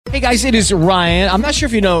Hey guys, it is Ryan. I'm not sure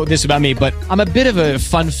if you know this about me, but I'm a bit of a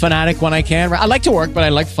fun fanatic when I can. I like to work, but I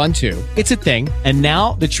like fun too. It's a thing. And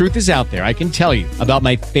now the truth is out there. I can tell you about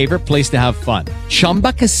my favorite place to have fun.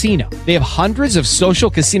 Chumba Casino. They have hundreds of social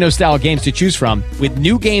casino style games to choose from with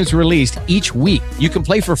new games released each week. You can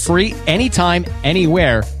play for free anytime,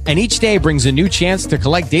 anywhere. And each day brings a new chance to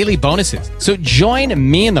collect daily bonuses. So join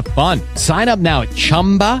me in the fun. Sign up now at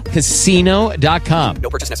ChumbaCasino.com. No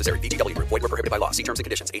purchase necessary. VGW. Void where prohibited by law. See terms and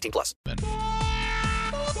conditions. 18+.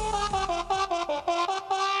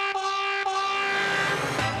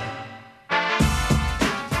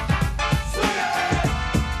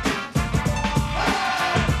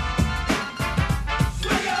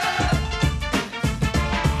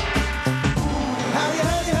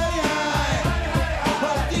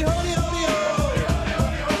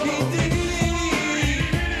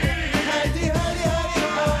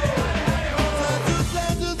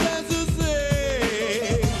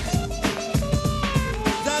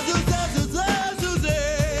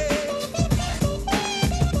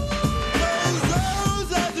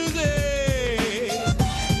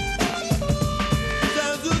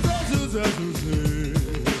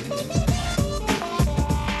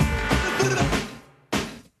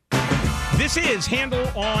 This is Handle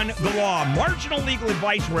on the Law, marginal legal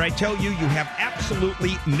advice where I tell you you have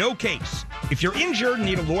absolutely no case. If you're injured and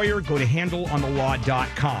need a lawyer, go to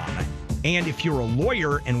handleonthelaw.com. And if you're a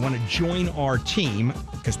lawyer and want to join our team,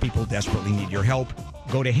 because people desperately need your help,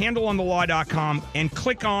 go to handleonthelaw.com and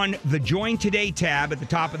click on the Join Today tab at the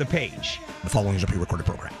top of the page. The following is a pre-recorded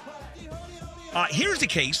program. Here's a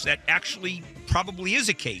case that actually probably is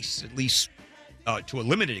a case, at least to a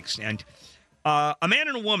limited extent. A man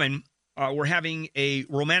and a woman were having a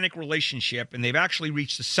romantic relationship, and they've actually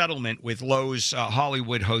reached a settlement with Lowe's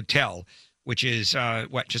Hollywood Hotel, which is,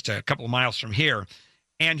 just a couple of miles from here.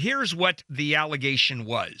 And here's what the allegation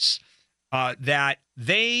was, that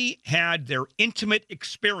they had their intimate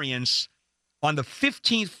experience on the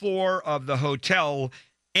 15th floor of the hotel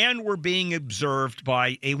and were being observed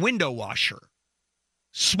by a window washer,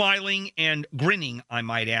 smiling and grinning, I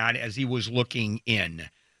might add, as he was looking in.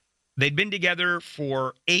 They'd been together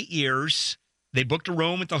for 8 years. They booked a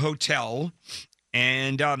room at the hotel.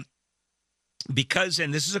 And because,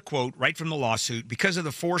 and this is a quote right from the lawsuit, because of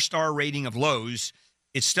the 4-star rating of Lowe's,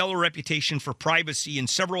 its stellar reputation for privacy and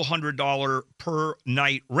several $100 per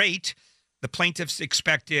night rate, the plaintiffs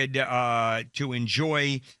expected to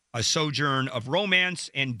enjoy a sojourn of romance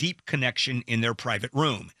and deep connection in their private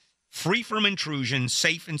room, free from intrusion,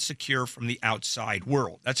 safe and secure from the outside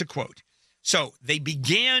world. That's a quote. So they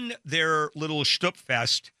began their little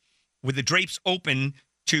Stupfest with the drapes open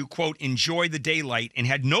to, quote, enjoy the daylight, and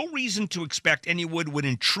had no reason to expect anyone would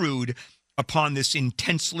intrude upon this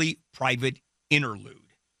intensely private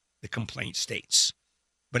interlude, the complaint states.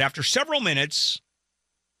 But after several minutes,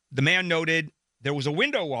 the man noted there was a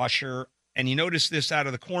window washer, and he noticed this out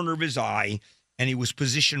of the corner of his eye, and he was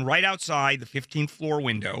positioned right outside the 15th floor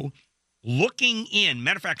window, looking in,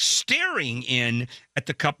 matter of fact, staring in at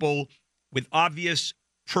the couple with obvious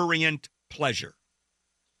prurient pleasure.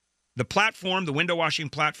 The platform, the window washing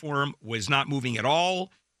platform, was not moving at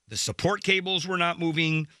all. The support cables were not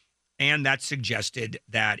moving, and that suggested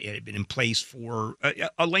that it had been in place for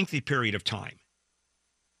a lengthy period of time.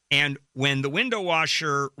 And when the window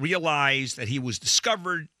washer realized that he was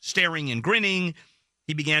discovered staring and grinning,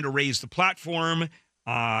 he began to raise the platform,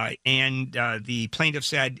 and the plaintiff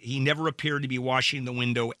said he never appeared to be washing the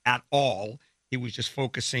window at all. He was just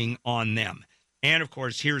focusing on them. And, of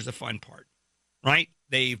course, here's the fun part, right?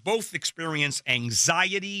 They've both experienced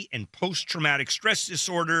anxiety and post-traumatic stress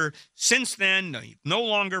disorder. Since then, they no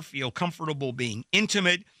longer feel comfortable being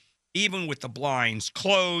intimate, even with the blinds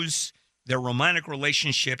closed. Their romantic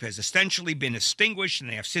relationship has essentially been extinguished, and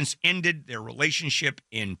they have since ended their relationship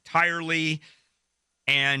entirely.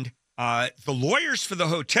 And the lawyers for the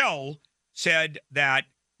hotel said that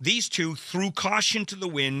these two threw caution to the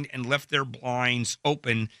wind and left their blinds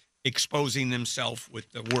open, exposing themselves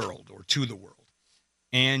with the world or to the world.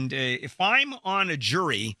 And if I'm on a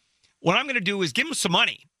jury, what I'm going to do is give them some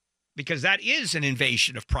money, because that is an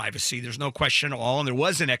invasion of privacy. There's no question at all. And there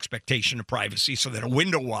was an expectation of privacy so that a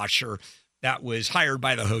window washer that was hired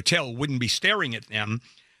by the hotel wouldn't be staring at them.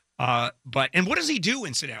 And what does he do,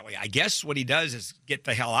 incidentally? I guess what he does is get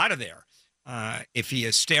the hell out of there. If he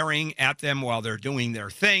is staring at them while they're doing their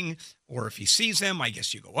thing, or if he sees them, I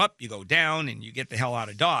guess you go up, you go down, and you get the hell out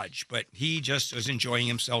of Dodge. But he just was enjoying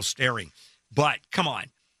himself staring. But come on,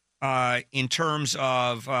 in terms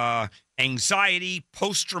of anxiety,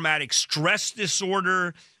 post-traumatic stress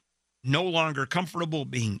disorder, no longer comfortable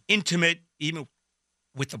being intimate, even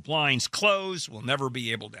with the blinds closed. We'll never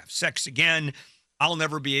be able to have sex again. I'll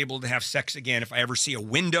never be able to have sex again. If I ever see a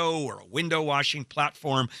window or a window washing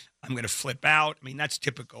platform, I'm going to flip out. I mean, that's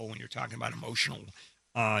typical when you're talking about emotional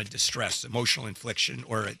distress, emotional infliction,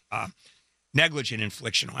 or negligent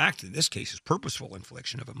infliction. Well, actually, in this case, is purposeful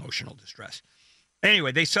infliction of emotional distress.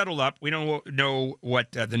 Anyway, they settled up. We don't know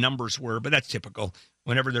what the numbers were, but that's typical.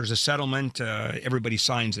 Whenever there's a settlement, everybody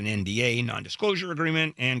signs an NDA, non-disclosure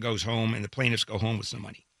agreement, and goes home, and the plaintiffs go home with some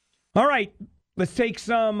money. All right. Let's take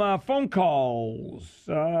some phone calls.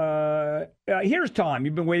 Here's Tom.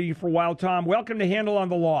 You've been waiting for a while, Tom. Welcome to Handle on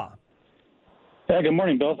the Law. Yeah, good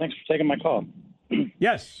morning, Bill. Thanks for taking my call.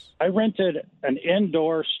 Yes. I rented an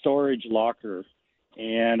indoor storage locker,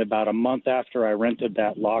 and about a month after I rented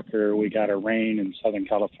that locker, we got a rain in Southern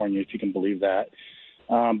California, if you can believe that.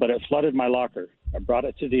 But it flooded my locker. I brought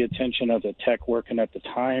it to the attention of the tech working at the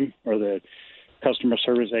time, or the customer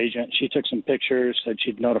service agent. She took some pictures, said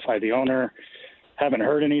she'd notify the owner. Haven't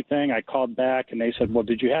heard anything. I called back, and they said, well,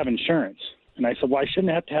 did you have insurance? And I said, well, I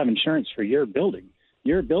shouldn't have to have insurance for your building.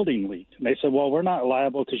 Your building leaked. And they said, well, we're not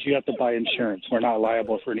liable because you have to buy insurance. We're not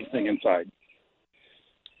liable for anything inside.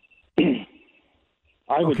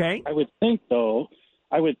 I would think, though,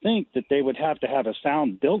 that they would have to have a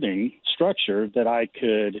sound building structure that I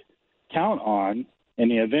could count on in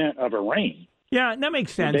the event of a rain. Yeah, that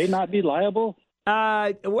makes sense. Would they not be liable?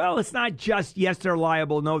 Well, it's not just, yes, they're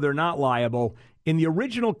liable. No, they're not liable. In the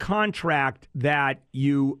original contract that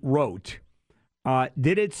you wrote,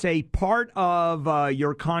 did it say part of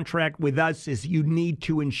your contract with us is you need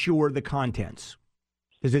to insure the contents?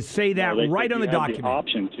 Does it say that right on the document? The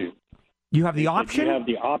option to. You have the option? You have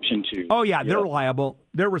the option to. Oh, yeah, they're liable.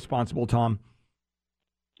 They're responsible, Tom.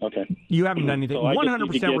 Okay. You haven't done anything. So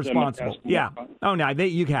 100% responsible. Yeah. Oh, no,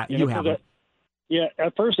 you have it. Yeah,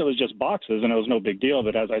 at first it was just boxes, and it was no big deal.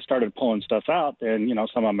 But as I started pulling stuff out, then,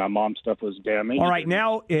 some of my mom's stuff was damaged. All right,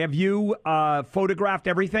 now, have you photographed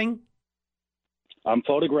everything? I'm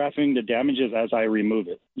photographing the damages as I remove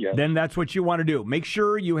it, yes. Then that's what you want to do. Make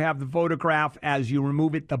sure you have the photograph as you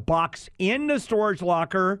remove it, the box in the storage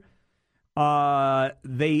locker.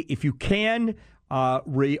 If you can,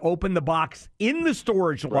 reopen the box in the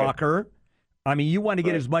storage locker. I mean, you want to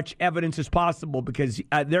get as much evidence as possible because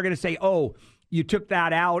they're going to say, oh, you took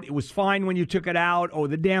that out. It was fine when you took it out. Oh,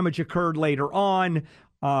 the damage occurred later on.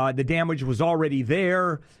 The damage was already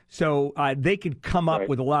there. So they could come up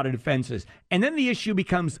with a lot of defenses. And then the issue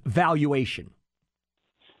becomes valuation.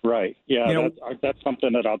 Right. Yeah, that's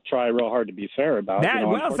something that I'll try real hard to be fair about.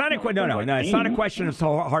 It's not a question. No, it's not a question of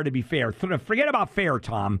so hard to be fair. Forget about fair,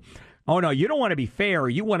 Tom. Oh, no, you don't want to be fair.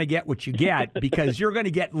 You want to get what you get because you're going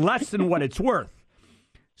to get less than what it's worth.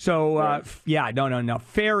 So, no.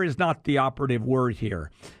 Fair is not the operative word here.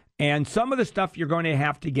 And some of the stuff you're going to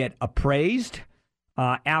have to get appraised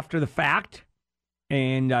after the fact.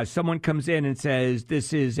 And someone comes in and says,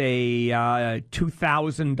 this is a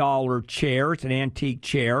 $2,000 chair. It's an antique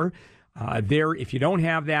chair. If you don't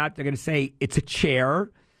have that, they're going to say it's a chair.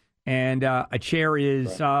 And a chair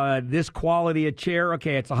is this quality of chair.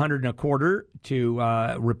 Okay, it's $125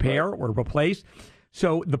 to repair or replace.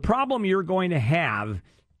 So the problem you're going to have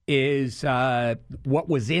is what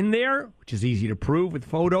was in there, which is easy to prove with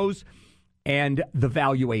photos, and the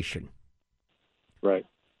valuation. Right.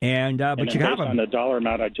 And but you have them. On the dollar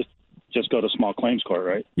amount, I just go to small claims court,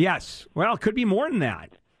 right? Yes. Well, it could be more than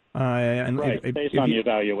that. Based on the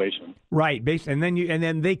evaluation. Right, and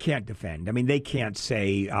then they can't defend. I mean, they can't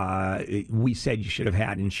say we said you should have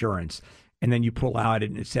had insurance, and then you pull out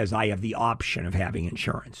and it says I have the option of having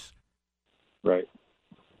insurance. Right.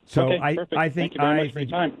 So okay, I think thank you very much for your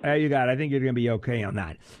time. You got it. I think you're going to be okay on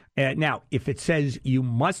that. Now, if it says you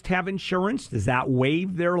must have insurance, does that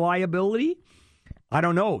waive their liability? I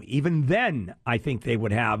don't know. Even then, I think they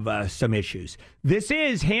would have some issues. This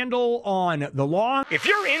is Handle on the Law. If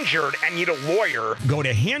you're injured and need a lawyer, go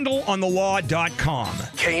to handleonthelaw.com.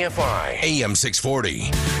 KFI AM 640. You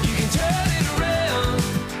can turn it around,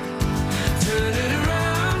 turn it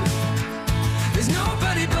around. There's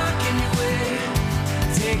nobody blocking your way,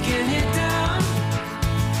 taking it down.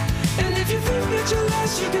 And if you think that you're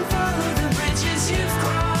lost, you can follow the bridges you've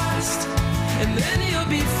crossed, and then you'll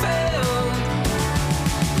be found.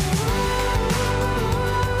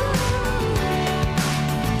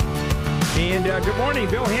 And good morning,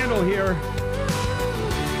 Bill Handel here.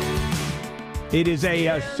 It is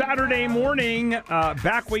a Saturday morning.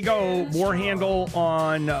 Back we go. More Handle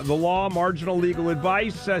on the Law, marginal legal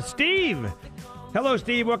advice. Steve. Hello,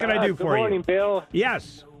 Steve. What can I do for you? Good morning, Bill.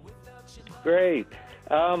 Yes. Great.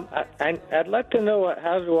 I'd like to know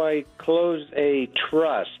how do I close a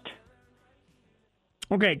trust?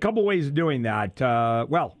 Okay, a couple ways of doing that.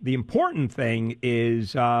 Well, the important thing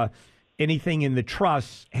is anything in the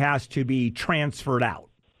trust has to be transferred out.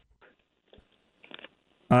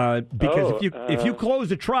 Because if you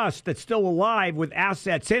close a trust that's still alive with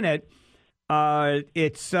assets in it,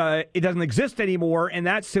 it doesn't exist anymore, and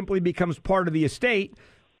that simply becomes part of the estate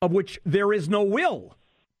of which there is no will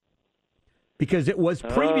because it was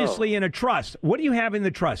previously in a trust. What do you have in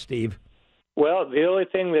the trust, Steve? Well, the only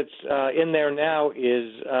thing that's in there now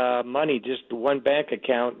is money, just one bank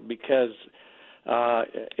account, because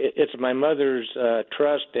it's my mother's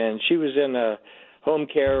trust, and she was in a home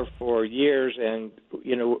care for years, and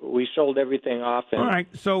we sold everything off. And all right.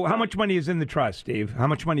 So, how much money is in the trust, Steve? How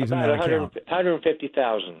much money is in that account?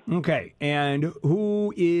 $150,000. Okay. And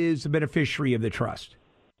who is the beneficiary of the trust?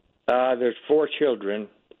 There's 4 children.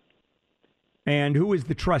 And who is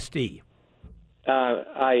the trustee?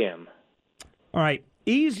 I am. All right.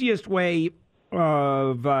 Easiest way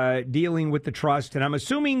of dealing with the trust, and I'm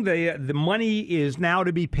assuming the money is now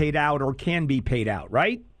to be paid out or can be paid out,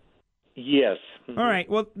 right? Yes. All right.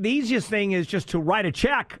 Well, the easiest thing is just to write a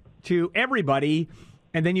check to everybody,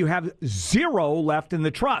 and then you have 0 left in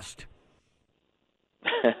the trust.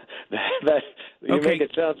 You make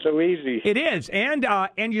it sound so easy. It is. And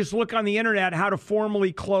you just look on the internet how to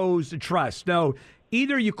formally close the trust. No,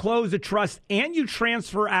 either you close the trust and you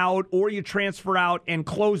transfer out, or you transfer out and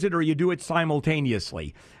close it, or you do it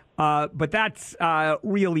simultaneously. But that's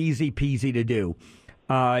real easy peasy to do.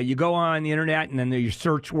 You go on the internet, and then your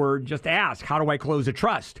search word, just ask, how do I close a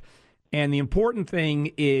trust? And the important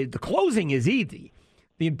thing is, the closing is easy.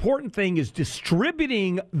 The important thing is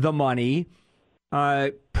distributing the money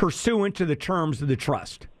pursuant to the terms of the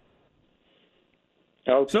trust.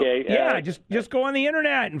 Okay. So, just go on the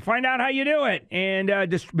internet and find out how you do it, and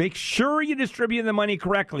just make sure you distribute the money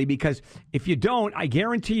correctly, because if you don't, I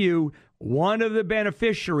guarantee you one of the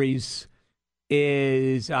beneficiaries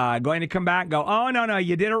is going to come back and go, oh, no,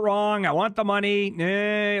 you did it wrong. I want the money.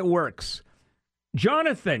 It works.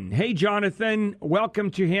 Jonathan. Hey, Jonathan.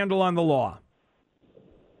 Welcome to Handle on the Law.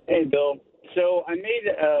 Hey, Bill. So I made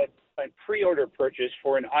a pre-order purchase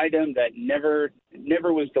for an item that never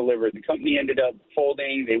was delivered. The company ended up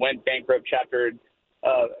folding. They went bankrupt,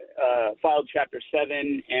 filed Chapter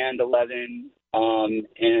 7 and 11,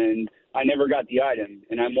 and I never got the item.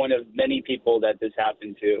 And I'm one of many people that this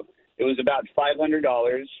happened to. It was about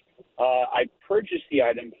 $500. I purchased the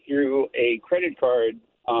item through a credit card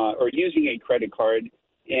or using a credit card,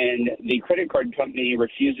 and the credit card company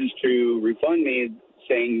refuses to refund me,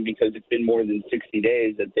 saying because it's been more than 60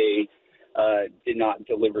 days that they did not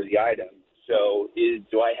deliver the item. So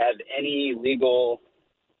do I have any legal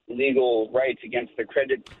rights against the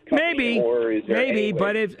credit company? Maybe, or is there any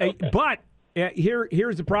but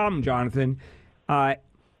here's the problem, Jonathan.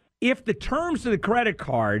 If the terms of the credit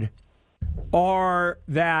card are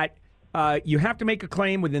that you have to make a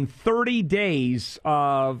claim within 30 days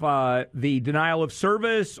of the denial of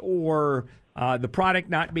service or the product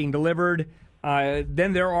not being delivered,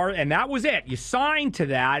 then there are, and that was it. You signed to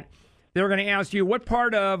that. They're going to ask you, what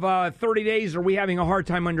part of 30 days are we having a hard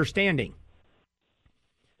time understanding?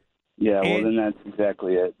 Yeah, then that's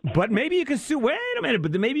exactly it. But maybe you can sue. Wait a minute.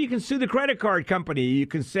 But maybe you can sue the credit card company. You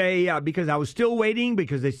can say because I was still waiting,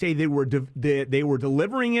 because they say they were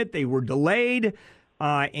delivering it, they were delayed,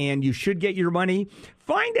 and you should get your money.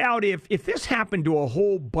 Find out if this happened to a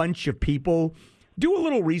whole bunch of people. Do a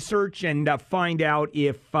little research and find out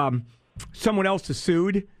if someone else is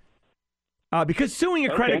sued. Because suing a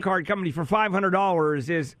credit card company for $500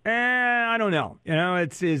 is, I don't know.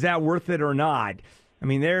 Is that worth it or not? I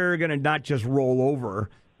mean, they're going to not just roll over.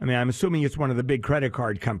 I mean, I'm assuming it's one of the big credit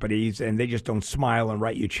card companies, and they just don't smile and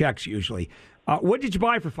write you checks usually. What did you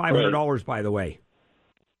buy for $500, by the way?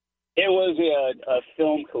 It was a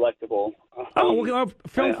film collectible.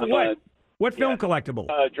 Film for what? What film collectible?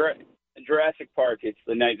 Jurassic Park. It's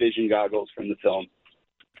the night vision goggles from the film.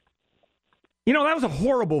 That was a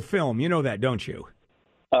horrible film. You know that, don't you?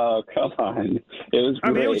 Oh, come on. It was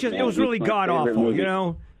great, it was really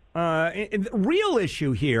god-awful, the real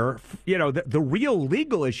issue here, the real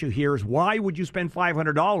legal issue here is, why would you spend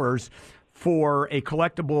 $500 for a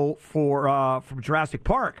collectible from Jurassic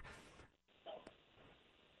Park?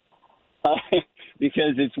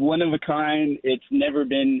 Because it's one of a kind. It's never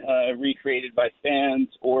been recreated by fans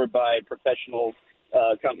or by professional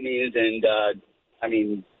companies. And,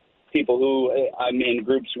 people who I'm in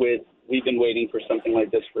groups with, we've been waiting for something like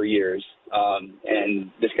this for years. And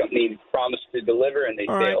this company promised to deliver, and they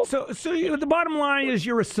failed. Right. So the bottom line is,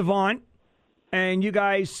 you're a savant, and you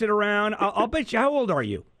guys sit around. I'll bet you. How old are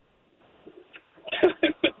you?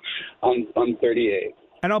 I'm 38.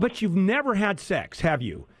 And I'll bet you've never had sex, have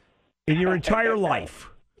you, in your entire life?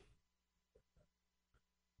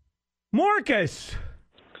 Marcus!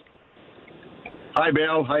 Hi,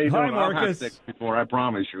 Bill. How you Hi, doing? I've had Marcus. sex before, I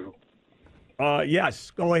promise you.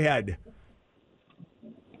 Yes, go ahead.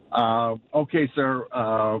 Okay, sir.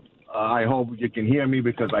 I hope you can hear me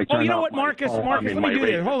because I turned Oh, you know off what, my Marcus? phone. Marcus, let me my do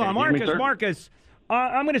radio. this. Hold on, Can you hear me, Marcus. sir? Marcus,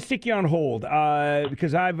 I'm going to stick you on hold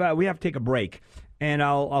because we have to take a break, and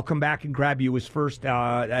I'll come back and grab you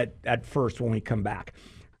at first when we come back.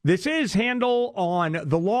 This is Handle on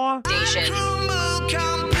the Law.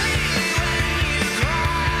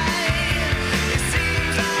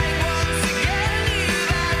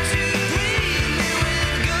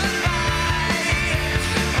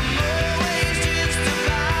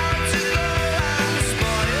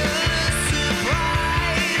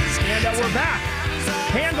 We're back.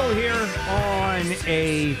 Handle here on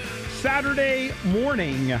a Saturday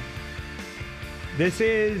morning. This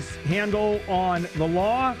is Handle on the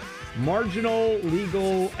Law, marginal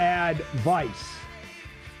legal advice.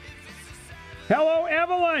 Hello,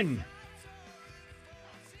 Evelyn.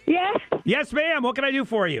 Yes, Yes, ma'am. What can I do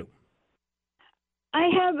for you? I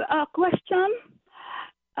have a question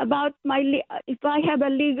about if I have a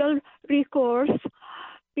legal recourse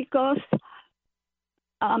because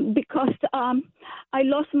I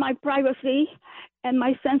lost my privacy and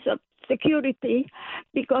my sense of security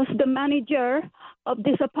because the manager of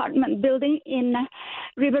this apartment building in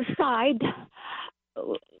Riverside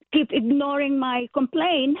keep ignoring my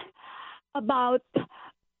complaint about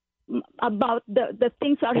the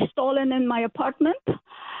things are stolen in my apartment.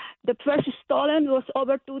 The first stolen was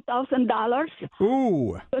over $2,000.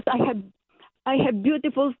 Ooh. Because I have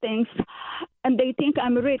beautiful things, and they think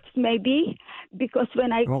I'm rich, maybe, because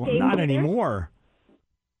when I Well, came not here, anymore.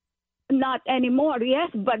 Not anymore,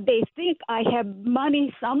 yes, but they think I have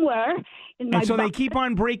money somewhere in my And so they bucket. keep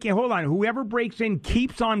on breaking. Hold on. Whoever breaks in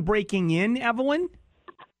keeps on breaking in, Evelyn?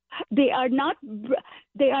 They are not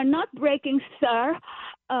breaking, sir.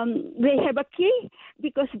 They have a key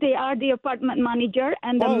because they are the apartment manager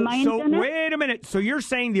and the maintenance. So wait a minute. So you're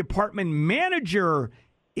saying the apartment manager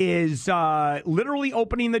is literally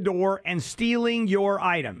opening the door and stealing your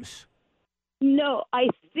items? No, I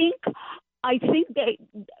think they.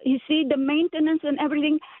 You see, the maintenance and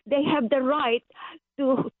everything. They have the right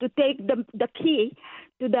to take the key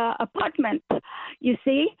to the apartment. You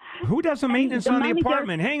see. Who does the maintenance the on manager- the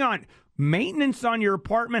apartment? Hang on. Maintenance on your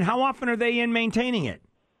apartment? How often are they in maintaining it?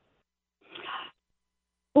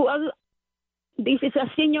 Well, this is a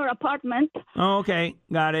senior apartment. Oh, okay.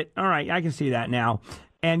 Got it. All right. I can see that now.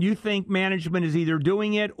 And you think management is either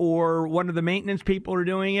doing it or one of the maintenance people are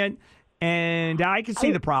doing it? And I can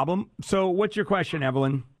see the problem. So what's your question,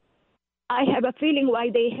 Evelyn? I have a feeling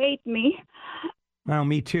why they hate me. Well,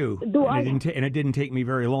 me too. And it didn't take me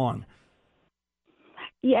very long.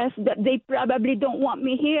 Yes, that they probably don't want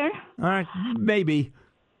me here. All right. Maybe.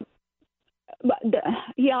 But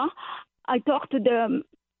I talked to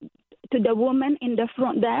the woman in the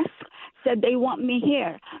front desk. Said they want me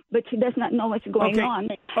here, but she does not know what's going on.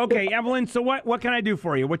 Okay, Evelyn. So what can I do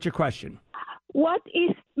for you? What's your question? What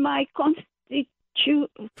is my constitution?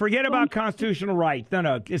 Forget about constitutional rights.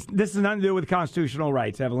 No. This has nothing to do with constitutional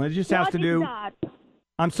rights, Evelyn. It just has to do. What is that?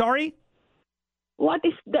 I'm sorry? What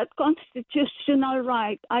is the constitutional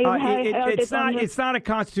right? It's not a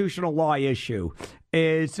constitutional law issue.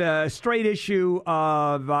 It's a straight issue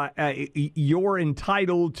of you're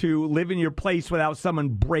entitled to live in your place without someone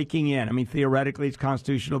breaking in. I mean, theoretically, it's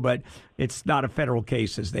constitutional, but it's not a federal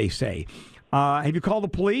case, as they say. Have you called the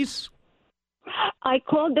police? I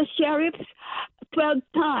called the sheriffs 12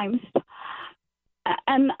 times.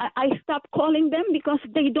 And I stopped calling them because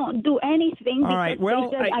they don't do anything. All right.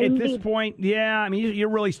 Well, at this point, I mean, you're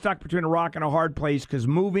really stuck between a rock and a hard place because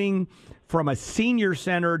moving from a senior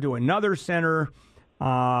center to another center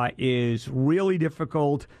is really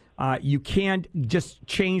difficult. You can't just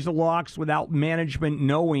change the locks without management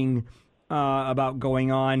knowing about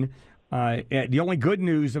going on. The only good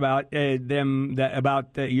news about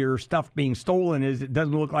your stuff being stolen is it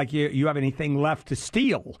doesn't look like you have anything left to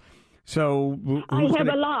steal. So I have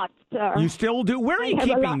a lot, sir. You still do? Where are you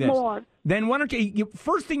keeping I have a lot this? more. Then why don't you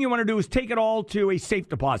first thing you want to do is take it all to a safe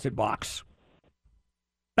deposit box.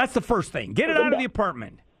 That's the first thing. Get it out of the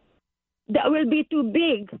apartment. That will be too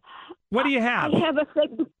big. What do you have? I have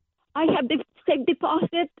the safe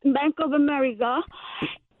deposit, Bank of America,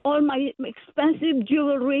 all my expensive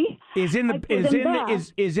jewelry. Is in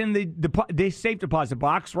the safe deposit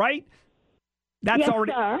box, right? That's yes,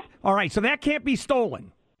 already sir. All right. So that can't be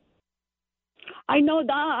stolen. I know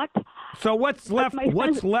that. So what's left?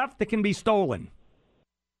 What's left that can be stolen?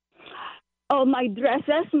 all my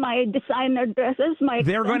dresses, my designer dresses, my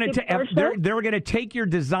They're going expensive to purses. they're going to take your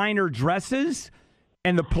designer dresses,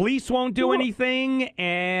 and the police won't do anything,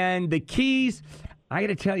 and the keys. I got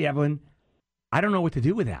to tell you, Evelyn, I don't know what to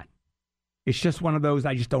do with that. It's just one of those.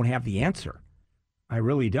 I just don't have the answer. I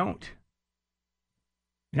really don't.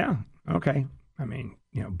 Yeah. Okay. I mean,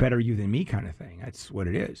 better you than me kind of thing. That's what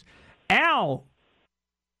it is. Al.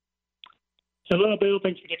 Hello, Bill.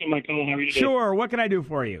 Thanks for taking my call. How are you today? Sure. What can I do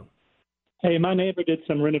for you? Hey, my neighbor did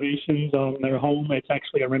some renovations on their home. It's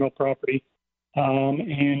actually a rental property.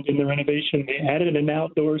 And in the renovation, they added an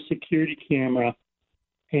outdoor security camera,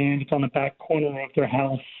 and it's on the back corner of their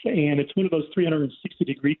house. And it's one of those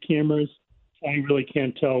 360-degree cameras. So I really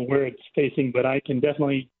can't tell where it's facing, but it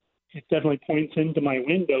definitely points into my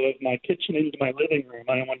window of my kitchen into my living room.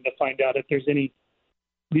 I wanted to find out if there's any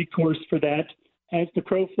recourse for that. As the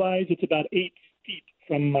crow flies, it's about 8 feet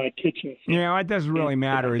from my kitchen. Yeah, it doesn't really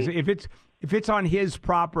matter. If it's on his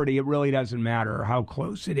property, it really doesn't matter how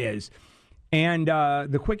close it is. And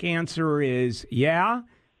the quick answer is, yeah,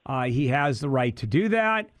 he has the right to do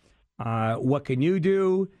that. What can you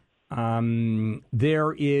do?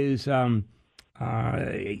 There's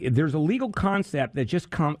a legal concept that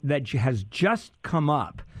has just come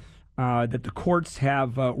up that the courts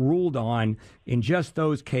have ruled on in just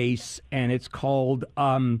those cases, and it's called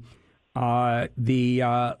the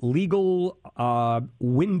legal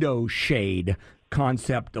window shade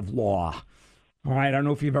concept of law. All right, I don't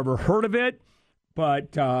know if you've ever heard of it,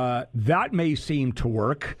 but that may seem to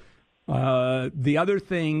work. The other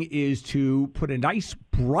thing is to put a nice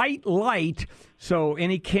bright light so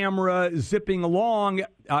any camera zipping along,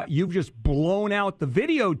 you've just blown out the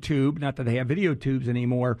video tube. Not that they have video tubes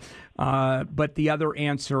anymore, but the other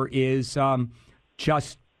answer is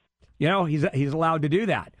just, he's allowed to do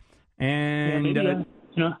that. And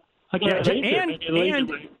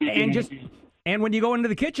and when you go into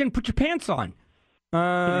the kitchen, put your pants on.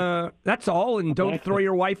 That's all, and don't throw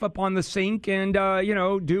your wife up on the sink and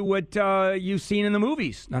do what you've seen in the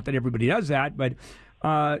movies. Not that everybody does that, but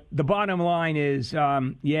the bottom line is, he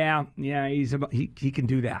can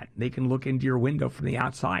do that. They can look into your window from the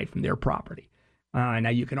outside, from their property. Now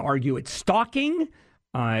you can argue it's stalking.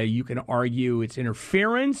 You can argue it's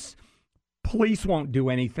interference. Police won't do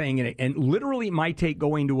anything, and literally it might take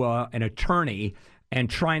going to an attorney and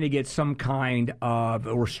trying to get some kind of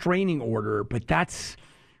a restraining order, but those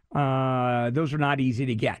are not easy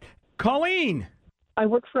to get. Colleen! I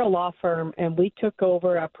work for a law firm, and we took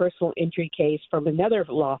over a personal injury case from another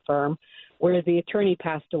law firm where the attorney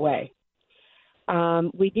passed away.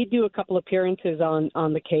 We did do a couple appearances on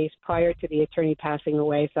the case prior to the attorney passing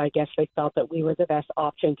away, so I guess they felt that we were the best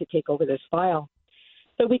option to take over this file.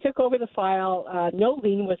 So we took over the file. No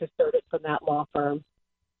lien was asserted from that law firm.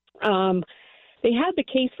 They had the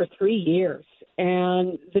case for 3 years,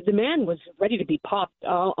 and the demand was ready to be popped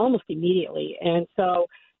almost immediately. And so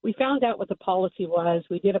we found out what the policy was.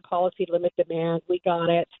 We did a policy limit demand. We got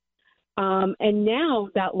it. And now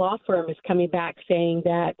that law firm is coming back saying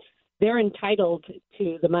that they're entitled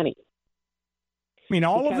to the money. I mean,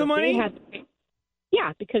 all of the money?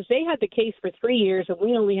 Yeah, because they had the case for 3 years, and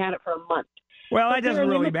we only had it for a month. Well, that doesn't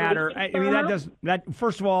really matter. I mean,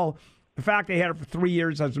 first of all, the fact they had it for 3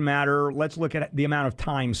 years doesn't matter. Let's look at the amount of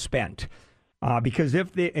time spent. Because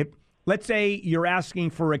if let's say you're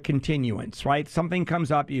asking for a continuance, right? Something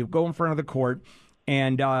comes up, you go in front of the court,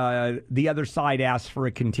 and the other side asks for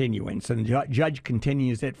a continuance, and the judge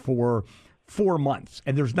continues it for 4 months,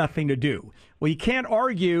 and there's nothing to do. Well, you can't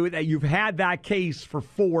argue that you've had that case for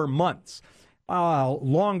 4 months,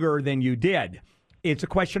 longer than you did. It's a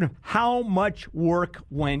question of how much work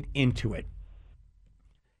went into it.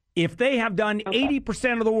 If they have done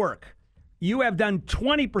 80% of the work, you have done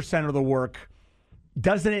 20% of the work,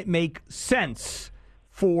 doesn't it make sense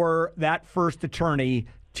for that first attorney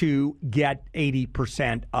to get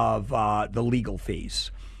 80% of the legal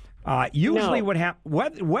fees? Usually what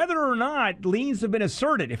happens, whether or not liens have been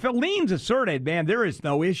asserted, if a lien's asserted, man, there is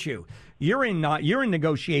no issue. You're in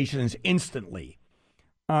negotiations instantly.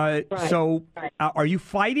 So are you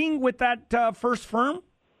fighting with that first firm?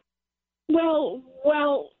 Well,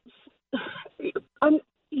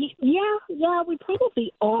 yeah, we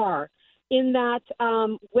probably are. In that,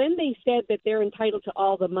 when they said that they're entitled to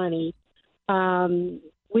all the money,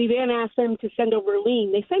 we then asked them to send over a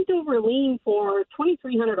lien. They sent over a lien for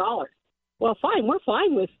 $2,300. Well, fine, we're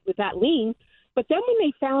fine with that lien. But then when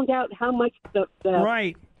they found out how much the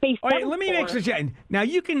right, let me make suggestion. Now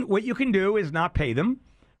what you can do is not pay them,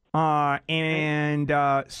 and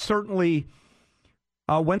certainly.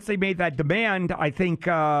 Once they made that demand, I think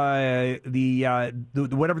the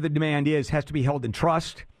whatever the demand is has to be held in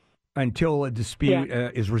trust. until a dispute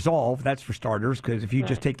is resolved. That's for starters, because if you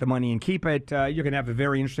just take the money and keep it, you're going to have a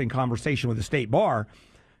very interesting conversation with the state bar.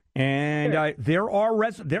 And there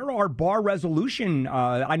are bar resolution.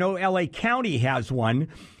 I know L.A. County has one.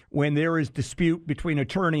 When there is dispute between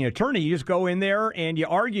attorney and attorney, you just go in there and you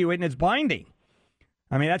argue it, and it's binding.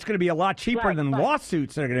 I mean, that's going to be a lot cheaper than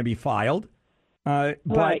lawsuits that are going to be filed. But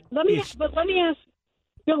let me ask Bill. Let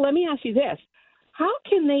me ask you this: how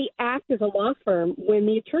can they act as a law firm when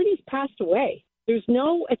the attorney's passed away? There's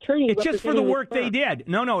no attorney. It's just for the work they did.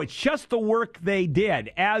 No, it's just the work they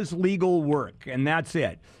did as legal work, and that's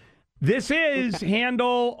it. This is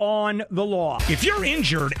Handle on the Law. If you're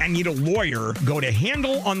injured and need a lawyer, go to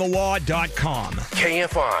handleonthelaw.com.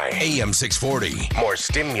 KFI AM 640. More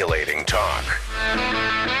stimulating talk.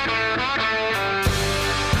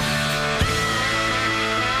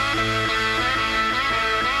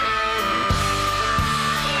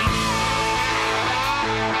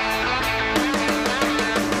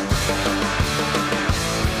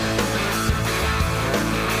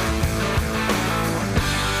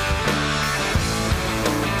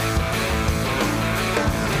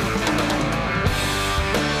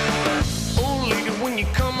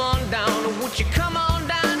 You come on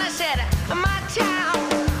down, I said, my town.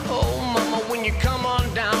 Oh, mama, when you come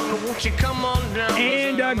on down, won't you come on down?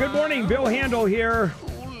 And good morning, Bill Handel here.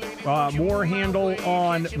 More Handle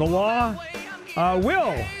on the Law.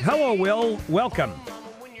 Will, hello, Will. Welcome.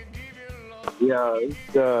 Yeah, it's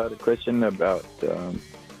the question about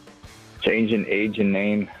changing age and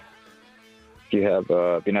name. If you have,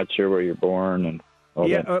 if you're not sure where you're born and all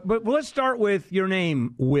that. But let's start with your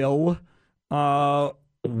name, Will.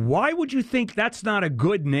 Why would you think that's not a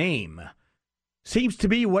good name? Seems to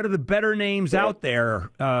be one of the better names out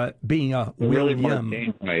there, being a really William. Want to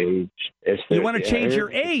change my age. You want to change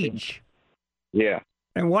your age? Yeah.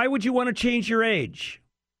 And why would you want to change your age?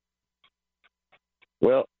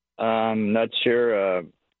 Well, I'm not sure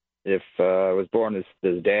if I was born as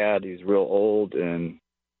his dad. He's real old, and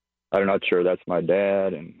I'm not sure that's my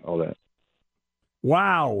dad and all that.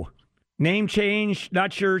 Wow. Name change,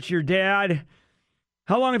 not sure it's your dad.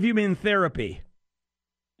 How long have you been in therapy?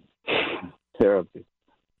 Therapy.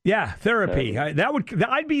 Yeah, therapy.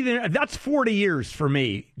 That's 40 years for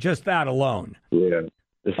me, just that alone. Yeah,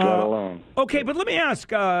 just that alone. Okay, but let me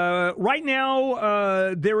ask. Right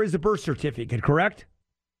now, there is a birth certificate, correct?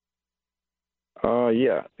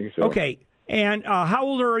 Yeah, I think so. Okay, and how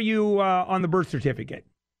old are you on the birth certificate?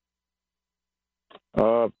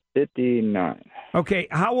 59. Okay,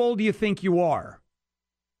 how old do you think you are?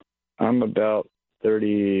 I'm about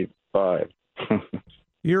 35.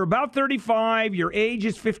 You're about 35. Your age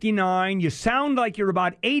is 59. You sound like you're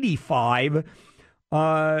about 85.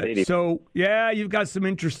 80. So, yeah, you've got some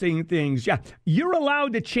interesting things. Yeah, you're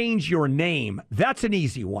allowed to change your name. That's an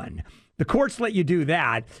easy one. The courts let you do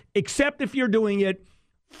that, except if you're doing it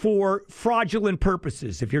for fraudulent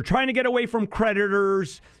purposes. If you're trying to get away from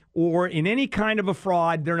creditors or in any kind of a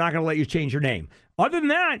fraud, they're not going to let you change your name. Other than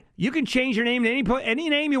that, you can change your name to any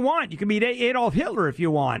name you want. You can be Adolf Hitler if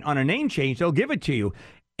you want. On a name change, they'll give it to you.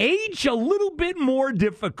 Age, a little bit more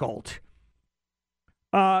difficult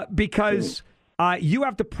because you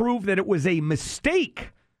have to prove that it was a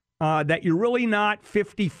mistake, that you're really not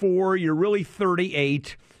 54, you're really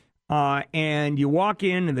 38, and you walk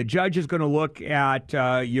in and the judge is going to look at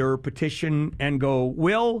your petition and go,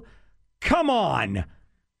 Will, come on.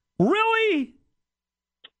 Really?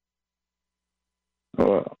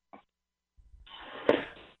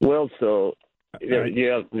 Well, so you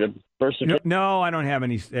have the birth certificate? No, I don't have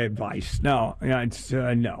any advice. No, it's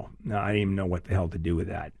no. I didn't even know what the hell to do with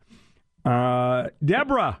that.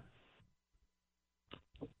 Deborah.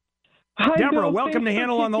 Hi, Deborah, Bill. welcome to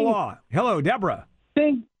Handle on the Law. Hello, Deborah.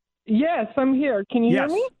 Yes, I'm here. Can you hear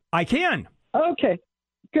me? I can. Okay,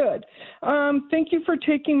 good. Thank you for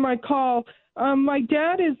taking my call. My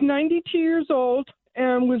dad is 92 years old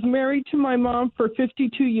and was married to my mom for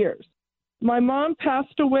 52 years. My mom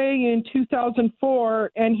passed away in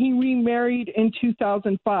 2004, and he remarried in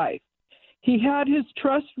 2005. He had his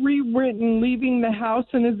trust rewritten, leaving the house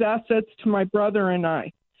and his assets to my brother and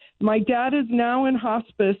I. My dad is now in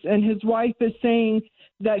hospice, and his wife is saying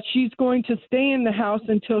that she's going to stay in the house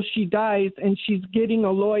until she dies, and she's getting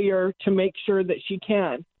a lawyer to make sure that she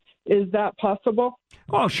can. Is that possible?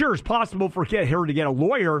 Oh, sure, it's possible for her to get a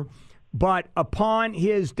lawyer, but upon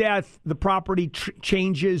his death, the property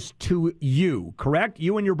changes to you, correct?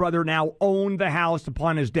 You and your brother now own the house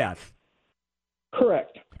upon his death.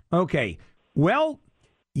 Correct. Okay. Well,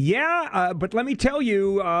 yeah, but let me tell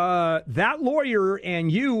you, that lawyer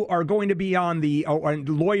and you are going to be on the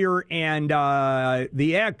lawyer and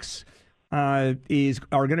the ex are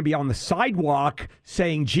going to be on the sidewalk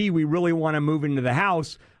saying, gee, we really want to move into the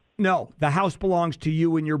house. No, the house belongs to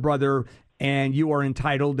you and your brother, and you are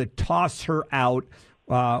entitled to toss her out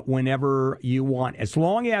whenever you want, as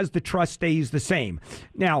long as the trust stays the same.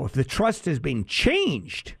 Now, if the trust has been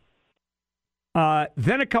changed,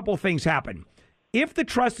 then a couple things happen. If the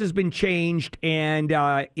trust has been changed and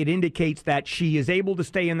it indicates that she is able to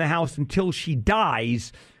stay in the house until she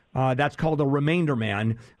dies, that's called a remainder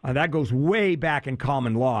man. That goes way back in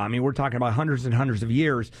common law. I mean, we're talking about hundreds and hundreds of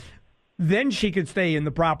years. Then she could stay in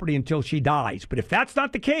the property until she dies. But if that's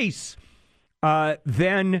not the case,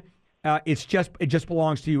 then it just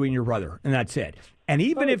belongs to you and your brother, and that's it. And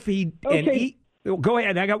even if go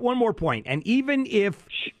ahead. I got one more point. And even if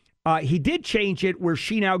he did change it where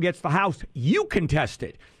she now gets the house, you contest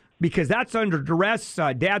it because that's under duress.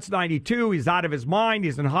 Dad's 92. He's out of his mind.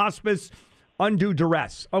 He's in hospice. Undue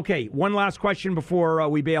duress. Okay, one last question before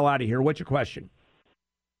we bail out of here. What's your question?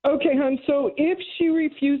 Okay, hon. So if she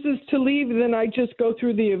refuses to leave, then I just go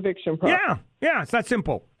through the eviction process. Yeah, it's that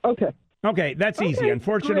simple. Okay, that's easy.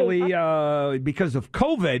 Unfortunately, because of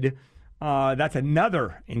COVID, that's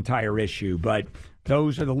another entire issue. But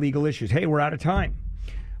those are the legal issues. Hey, we're out of time.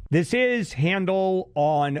 This is Handle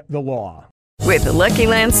on the Law. With the Lucky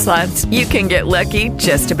Land Slots, you can get lucky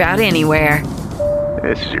just about anywhere.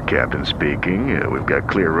 This is your captain speaking. We've got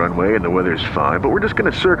clear runway and the weather's fine, but we're just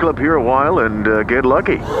going to circle up here a while and get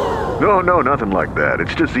lucky. No, nothing like that.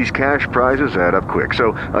 It's just these cash prizes add up quick.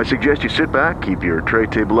 So I suggest you sit back, keep your tray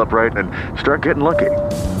table upright, and start getting lucky.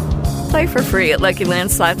 Play for free at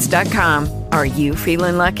LuckyLandSlots.com. Are you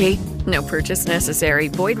feeling lucky? No purchase necessary.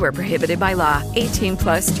 Void where prohibited by law.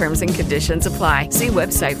 18+ terms and conditions apply. See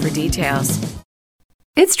website for details.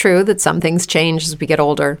 It's true that some things change as we get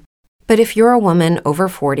older. But if you're a woman over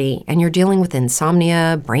 40 and you're dealing with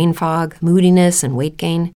insomnia, brain fog, moodiness, and weight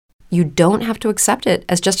gain, you don't have to accept it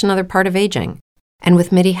as just another part of aging. And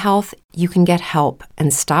with MIDI Health, you can get help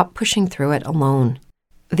and stop pushing through it alone.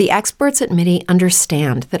 The experts at MIDI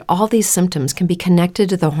understand that all these symptoms can be connected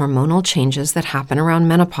to the hormonal changes that happen around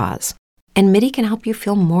menopause, and MIDI can help you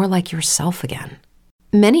feel more like yourself again.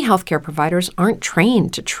 Many healthcare providers aren't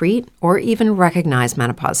trained to treat or even recognize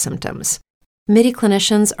menopause symptoms. MIDI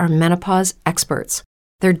clinicians are menopause experts.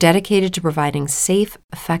 They're dedicated to providing safe,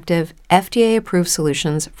 effective, FDA-approved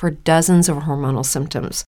solutions for dozens of hormonal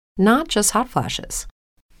symptoms, not just hot flashes.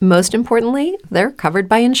 Most importantly, they're covered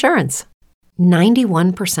by insurance.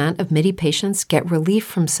 91% of MIDI patients get relief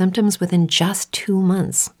from symptoms within just 2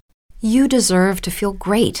 months. You deserve to feel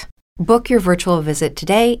great. Book your virtual visit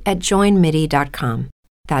today at joinmidi.com.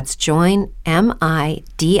 That's joinmidi.com.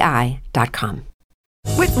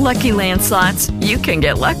 With Lucky Land Slots, you can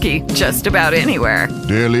get lucky just about anywhere.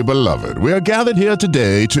 Dearly beloved, we are gathered here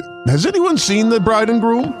today to... Has anyone seen the bride and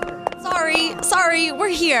groom? Sorry, we're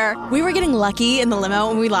here. We were getting lucky in the limo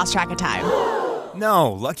and we lost track of time.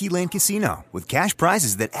 No, Lucky Land Casino, with cash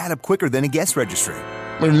prizes that add up quicker than a guest registry.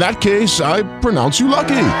 In that case, I pronounce you lucky.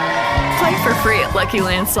 Play for free at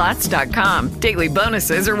LuckyLandSlots.com. Daily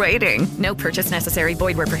bonuses are waiting. No purchase necessary.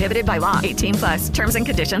 Void where prohibited by law. 18+. Terms and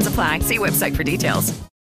conditions apply. See website for details.